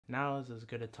Now is as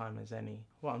good a time as any.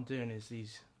 What I'm doing is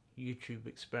these YouTube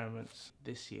experiments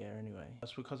this year anyway.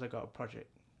 That's because I got a project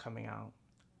coming out,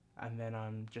 and then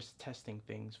I'm just testing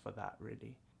things for that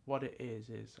really. What it is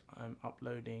I'm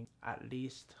uploading at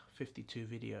least 52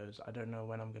 videos. I don't know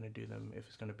when I'm going to do them, if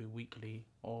it's going to be weekly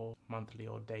or monthly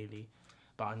or daily,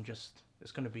 but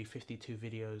it's going to be 52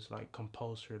 videos like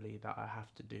compulsorily that I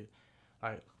have to do.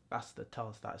 Like, that's the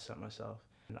task that I set myself.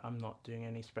 And I'm not doing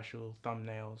any special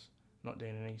thumbnails, not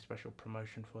doing any special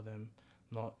promotion for them,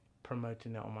 not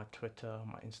promoting it on my Twitter,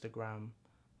 my Instagram,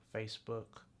 Facebook,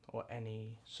 or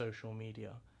any social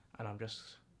media. And I'm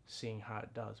just seeing how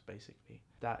it does, basically.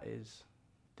 That is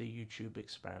the YouTube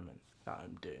experiment that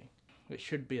I'm doing. It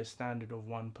should be a standard of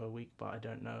 1 per week, but I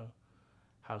don't know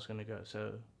how it's going to go.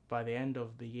 So by the end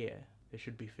of the year, there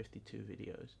should be 52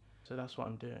 videos. So that's what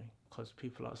I'm doing, because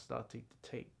people are starting to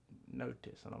take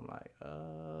notice, and I'm like,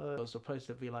 it was supposed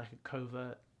to be like a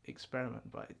covert experiment,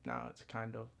 but now it's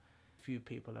kind of, few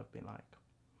people have been like,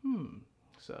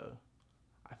 so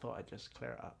I thought I'd just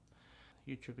clear it up.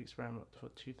 YouTube experiment for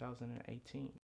 2018.